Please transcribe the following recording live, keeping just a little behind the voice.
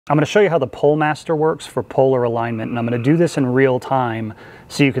I'm going to show you how the PoleMaster works for polar alignment, and I'm going to do this in real time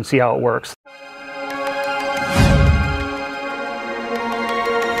so you can see how it works.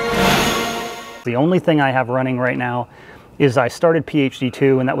 The only thing I have running right now is I started PhD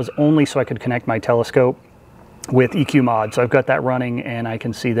 2, and that was only so I could connect my telescope with EQ mod. So I've got that running, and I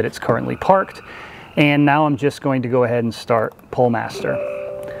can see that it's currently parked. And now I'm just going to go ahead and start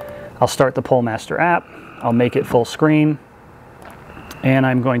PoleMaster. I'll start the PoleMaster app. I'll make it full screen, and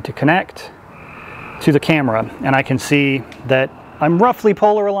I'm going to connect to the camera, and I can see that I'm roughly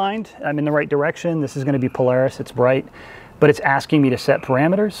polar aligned. I'm in the right direction. This is going to be Polaris. It's bright, but it's asking me to set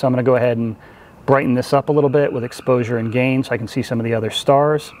parameters. So I'm going to go ahead and brighten this up a little bit with exposure and gain so I can see some of the other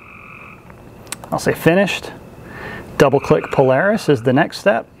stars. I'll say finished. Double click Polaris is the next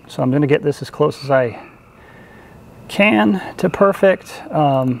step. So I'm going to get this as close as I can to perfect.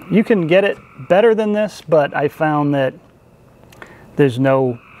 You can get it better than this, but I found that there's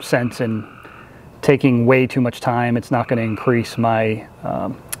no sense in taking way too much time. It's not going to increase my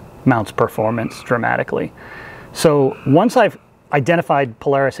mount's performance dramatically. So once I've identified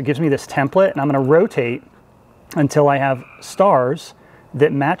Polaris, it gives me this template, and I'm going to rotate until I have stars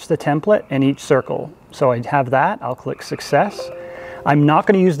that match the template in each circle. So I have that. I'll click success. I'm not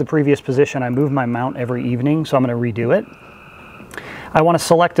going to use the previous position. I move my mount every evening, so I'm going to redo it. I want to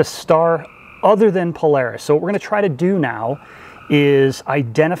select a star other than Polaris. So what we're going to try to do now is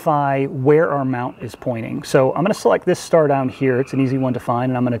identify where our mount is pointing. So I'm going to select this star down here. It's an easy one to find,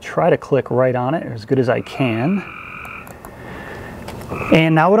 and I'm going to try to click right on it as good as I can.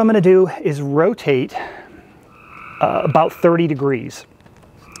 And now what I'm going to do is rotate about 30 degrees.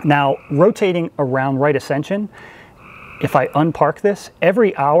 Now, rotating around right ascension, if I unpark this,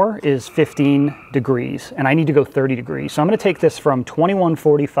 every hour is 15 degrees, and I need to go 30 degrees. So I'm going to take this from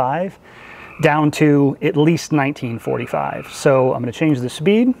 2145 down to at least 1945. So I'm going to change the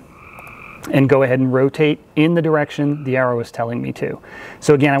speed and go ahead and rotate in the direction the arrow is telling me to.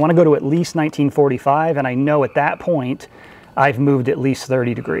 So again, I want to go to at least 1945, and I know at that point I've moved at least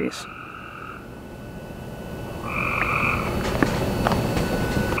 30 degrees.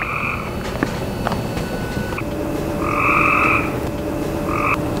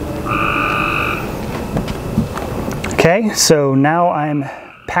 Okay, so now I'm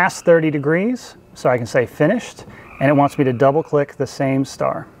past 30 degrees, so I can say finished, and it wants me to double click the same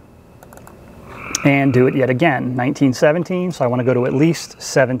star and do it yet again. 1917, so I want to go to at least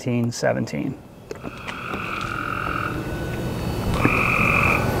 1717.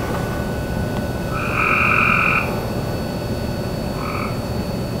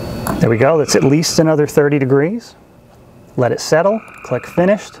 There we go, that's at least another 30 degrees. Let it settle, click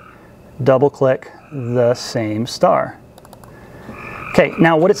finished, double click the same star. Okay,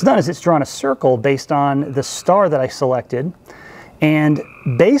 now what it's done is it's drawn a circle based on the star that I selected, and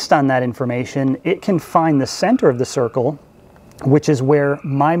based on that information, it can find the center of the circle, which is where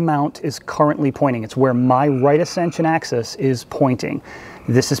my mount is currently pointing. It's where my right ascension axis is pointing.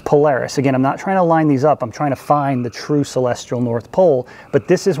 This is Polaris. Again, I'm not trying to line these up. I'm trying to find the true celestial North Pole, but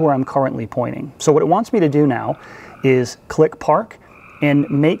this is where I'm currently pointing. So what it wants me to do now is click park and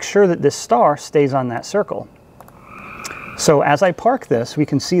make sure that this star stays on that circle. So as I park this, we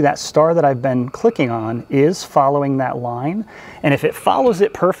can see that star that I've been clicking on is following that line. And if it follows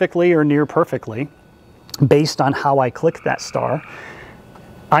it perfectly or near perfectly, based on how I click that star,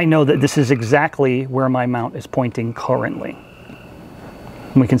 I know that this is exactly where my mount is pointing currently.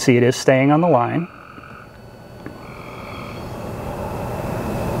 We can see it is staying on the line.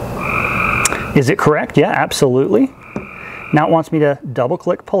 Is it correct? Yeah, absolutely. Now it wants me to double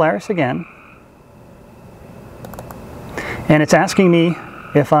click Polaris again. And it's asking me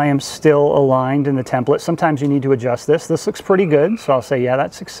if I am still aligned in the template. Sometimes you need to adjust this. This looks pretty good, so I'll say, yeah,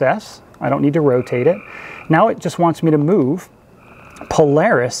 that's success. I don't need to rotate it. Now it just wants me to move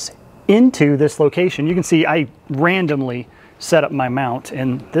Polaris into this location. You can see I randomly set up my mount,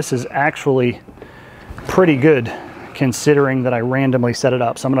 and this is actually pretty good considering that I randomly set it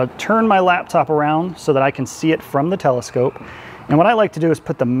up. So I'm going to turn my laptop around so that I can see it from the telescope. And what I like to do is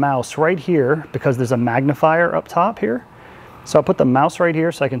put the mouse right here because there's a magnifier up top here. So I'll put the mouse right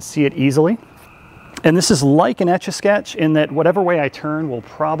here so I can see it easily. And this is like an Etch-a-Sketch in that whatever way I turn will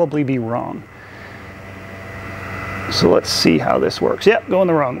probably be wrong. So let's see how this works. Yep, going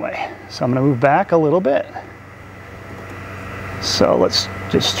the wrong way. So I'm going to move back a little bit. So let's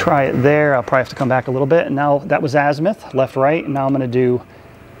just try it there. I'll probably have to come back a little bit. And now that was azimuth, left, right. And now I'm going to do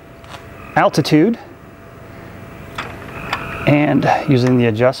altitude. And using the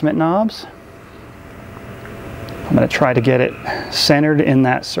adjustment knobs, I'm going to try to get it centered in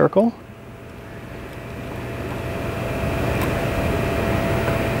that circle.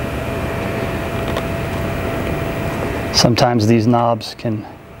 Sometimes these knobs can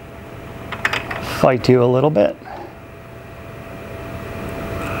fight you a little bit.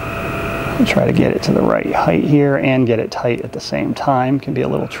 Try to get it to the right height here and get it tight at the same time. Can be a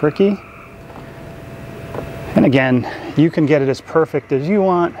little tricky. And again, you can get it as perfect as you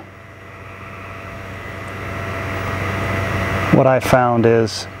want. What I found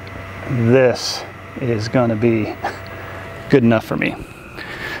is this is going to be good enough for me.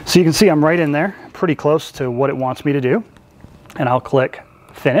 So you can see I'm right in there, pretty close to what it wants me to do. And I'll click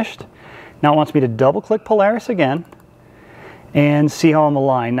finished. Now it wants me to double click Polaris again and see how I'm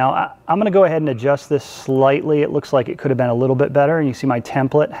aligned. Now I'm going to go ahead and adjust this slightly. It looks like it could have been a little bit better, and you see my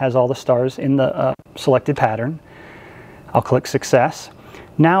template has all the stars in the selected pattern. I'll click success.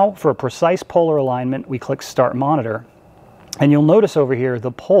 Now for a precise polar alignment, we click start monitor, and you'll notice over here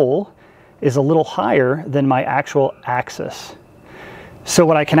the pole is a little higher than my actual axis. So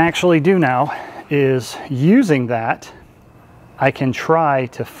what I can actually do now is, using that, I can try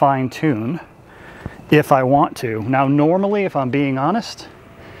to fine-tune if I want to. Now normally, if I'm being honest,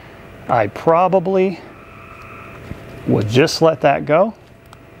 I probably would just let that go.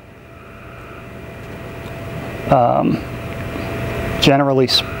 Generally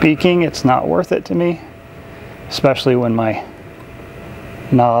speaking, it's not worth it to me, especially when my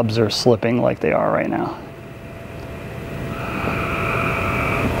knobs are slipping like they are right now.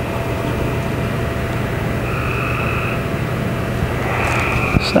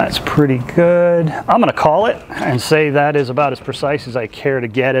 That's pretty good. I'm going to call it and say that is about as precise as I care to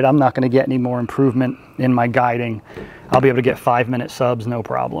get it. I'm not going to get any more improvement in my guiding. I'll be able to get 5-minute subs, no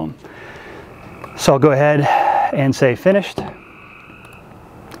problem. So I'll go ahead and say finished.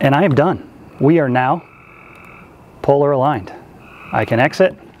 And I am done. We are now polar aligned. I can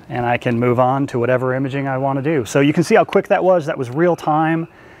exit and I can move on to whatever imaging I want to do. So you can see how quick that was. That was real time.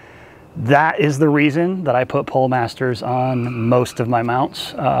 That is the reason that I put PoleMasters on most of my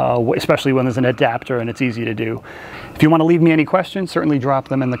mounts, especially when there's an adapter and it's easy to do. If you want to leave me any questions, certainly drop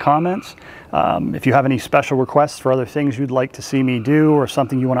them in the comments. If you have any special requests for other things you'd like to see me do, or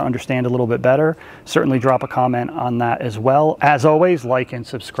something you want to understand a little bit better, certainly drop a comment on that as well. As always, like and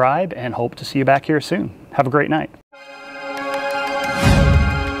subscribe, and hope to see you back here soon. Have a great night.